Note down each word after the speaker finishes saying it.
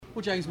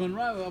Well, James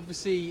Munro,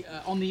 obviously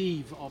on the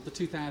eve of the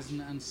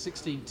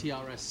 2016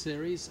 TRS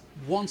series,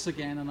 once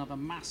again another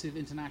massive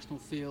international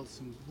field,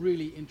 some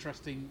really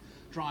interesting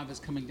drivers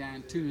coming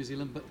down to New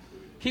Zealand, but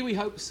Kiwi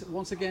hopes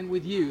once again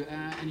with you,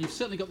 and you've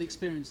certainly got the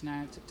experience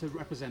now to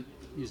represent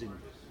New Zealand.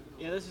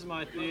 Yeah, this is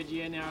my third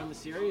year now in the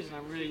series, and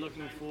I'm really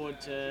looking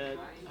forward to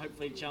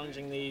hopefully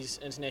challenging these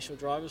international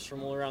drivers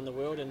from all around the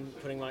world and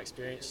putting my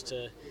experience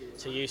to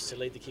use to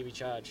lead the Kiwi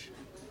charge.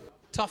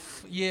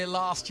 Tough year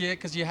last year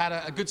because you had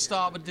a good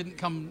start but didn't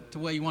come to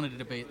where you wanted it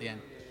to be at the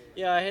end.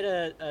 Yeah, I had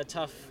a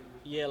tough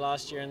year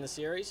last year in the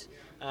series,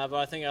 but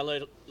I think I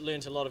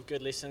learned a lot of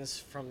good lessons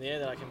from there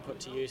that I can put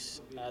to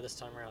use this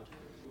time around.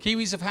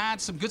 Kiwis have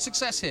had some good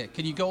success here.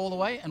 Can you go all the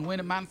way and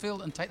win at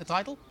Mansfield and take the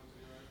title?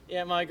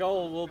 Yeah, my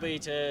goal will be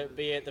to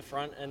be at the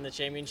front in the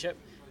championship.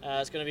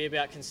 It's going to be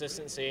about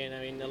consistency, and I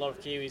mean a lot of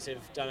Kiwis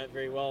have done it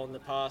very well in the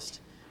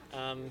past,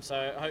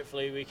 so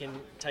hopefully we can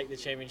take the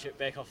championship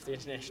back off the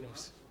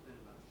internationals.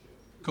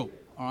 Cool.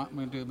 All right, I'm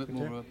going to do a bit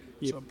more of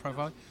a sort of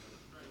profile.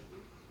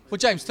 Well,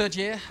 James, third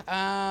year.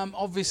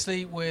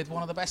 Obviously, with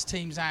one of the best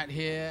teams out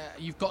here,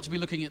 you've got to be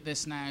looking at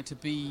this now to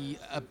be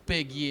a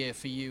big year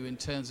for you in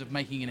terms of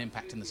making an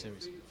impact in the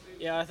series.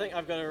 Yeah, I think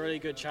I've got a really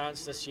good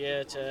chance this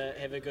year to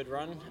have a good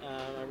run.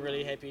 I'm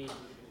really happy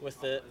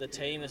with the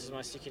team. This is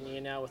my second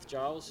year now with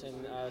Giles,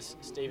 and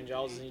Stephen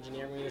Giles is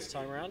engineering me this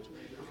time around.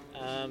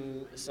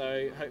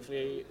 So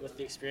hopefully with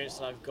the experience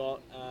that I've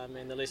got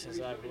and the lessons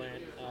that I've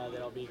learned,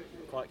 that I'll be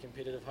quite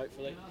competitive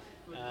hopefully.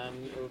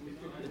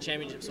 The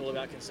championship's all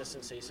about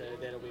consistency, so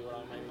that'll be what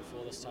I'm aiming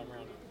for this time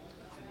around.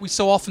 We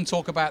so often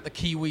talk about the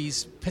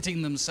Kiwis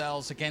pitting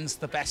themselves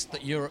against the best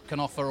that Europe can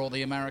offer or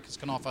the Americas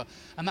can offer,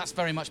 and that's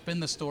very much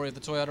been the story of the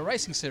Toyota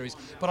Racing Series.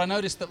 But I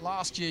noticed that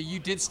last year you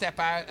did step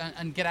out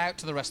and get out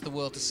to the rest of the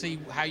world to see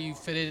how you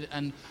fitted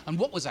and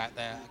what was out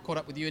there. I caught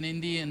up with you in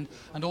Indy, and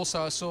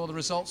also I saw the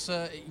results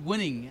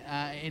winning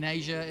in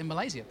Asia, in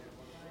Malaysia.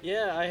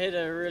 Yeah, I had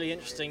a really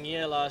interesting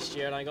year last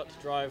year, and I got to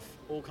drive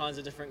all kinds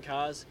of different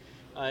cars.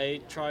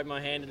 I tried my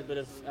hand at a bit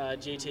of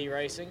GT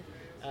racing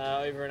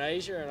over in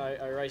Asia, and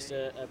I raced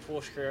a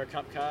Porsche Carrera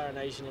Cup car, an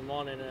Asian Le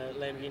Mans, and a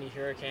Lamborghini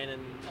Huracan in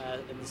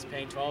the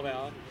Japan 12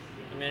 hour.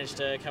 I managed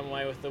to come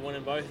away with the win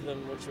in both of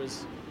them, which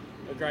was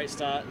a great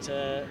start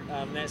to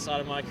that side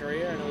of my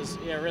career, and it was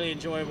really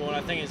enjoyable, and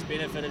I think it's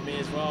benefited me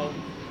as well,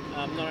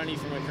 not only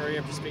from a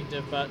career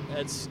perspective, but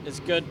it's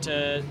good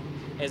to,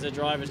 as a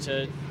driver,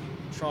 to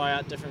try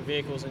out different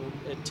vehicles, and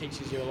it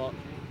teaches you a lot.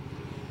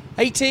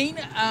 18,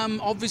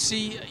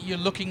 obviously you're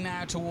looking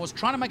now towards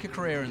trying to make a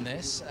career in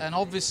this, and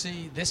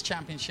obviously this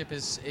championship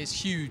is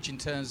huge in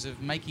terms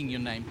of making your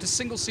name. Does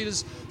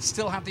single-seaters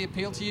still have the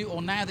appeal to you,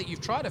 or now that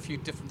you've tried a few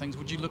different things,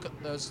 would you look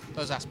at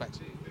those aspects?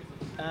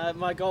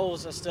 My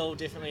goals are still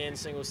definitely in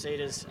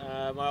single-seaters.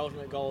 My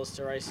ultimate goal is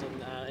to race in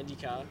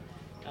IndyCar.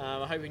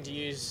 I'm hoping to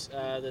use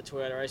the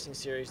Toyota Racing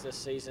Series this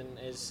season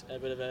as a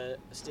bit of a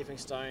stepping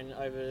stone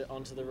over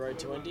onto the road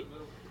to Indy.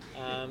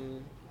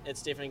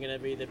 It's definitely going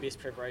to be the best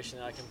preparation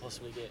that I can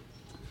possibly get.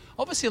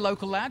 Obviously a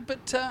local lad,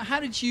 but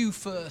how did you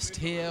first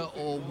hear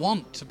or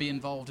want to be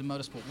involved in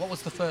motorsport? What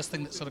was the first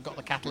thing that sort of got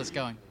the catalyst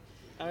going?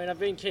 I mean, I've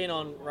been keen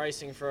on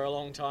racing for a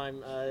long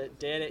time.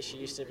 Dad actually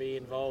used to be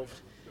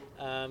involved.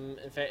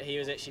 In fact, he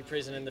was actually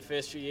present in the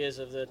first few years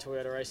of the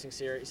Toyota Racing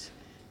Series,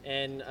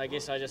 and I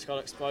guess I just got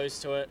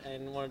exposed to it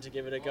and wanted to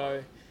give it a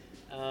go.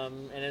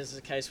 And as is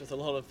the case with a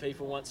lot of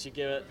people, once you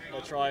give it a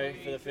try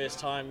for the first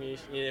time, you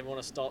never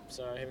want to stop,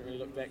 so I haven't really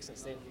looked back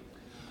since then.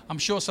 I'm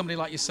sure somebody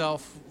like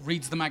yourself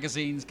reads the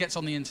magazines, gets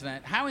on the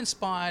internet. How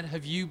inspired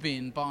have you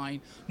been by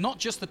not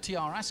just the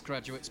TRS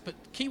graduates, but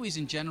Kiwis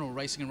in general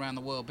racing around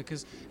the world,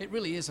 because it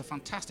really is a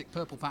fantastic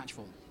purple patch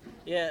for them?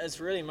 Yeah, it's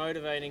really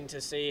motivating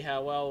to see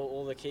how well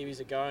all the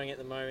Kiwis are going at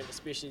the moment,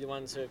 especially the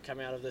ones who have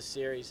come out of this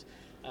series,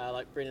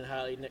 like Brendan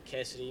Hartley, Nick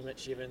Cassidy,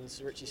 Mitch Evans,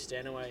 Richie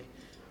Stanaway.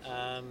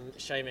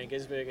 Shaman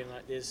Gisbergen,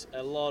 there's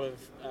a lot of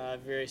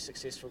very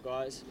successful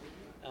guys,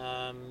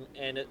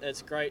 and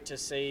it's great to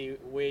see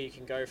where you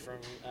can go from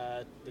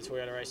the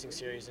Toyota Racing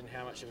Series and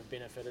how much of a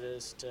benefit it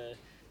is to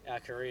our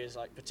careers,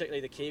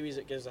 particularly the Kiwis.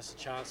 It gives us a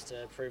chance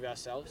to prove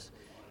ourselves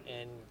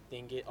and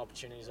then get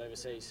opportunities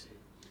overseas.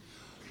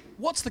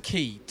 What's the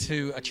key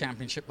to a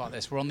championship like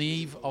this? We're on the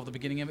eve of the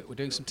beginning of it. We're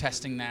doing some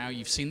testing now.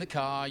 You've seen the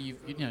car.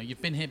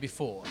 You've been here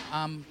before.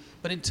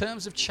 But in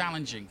terms of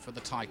challenging for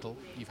the title,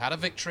 you've had a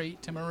victory,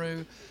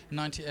 Timaru,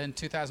 in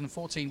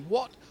 2014.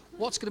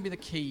 What's going to be the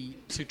key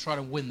to try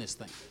to win this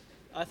thing?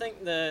 I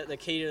think the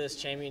key to this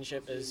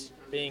championship is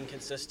being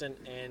consistent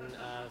and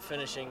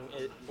finishing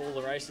all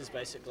the races,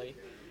 basically.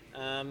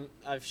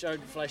 I've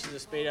showed flashes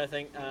of speed, I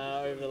think,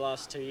 over the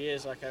last 2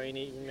 years. I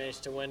even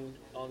managed to win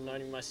on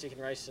only my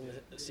second race in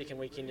the second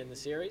weekend in the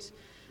series.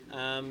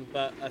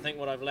 But I think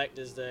what I've lacked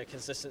is the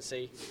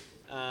consistency.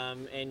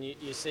 And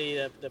you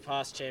see the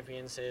past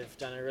champions have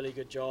done a really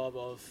good job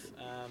of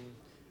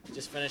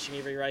just finishing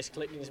every race,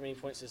 collecting as many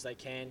points as they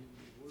can.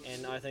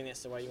 And I think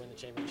that's the way you win the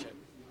championship.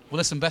 Well,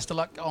 listen, best of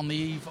luck on the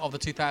eve of the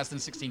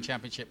 2016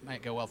 championship. May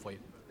it go well for you.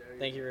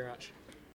 Thank you very much.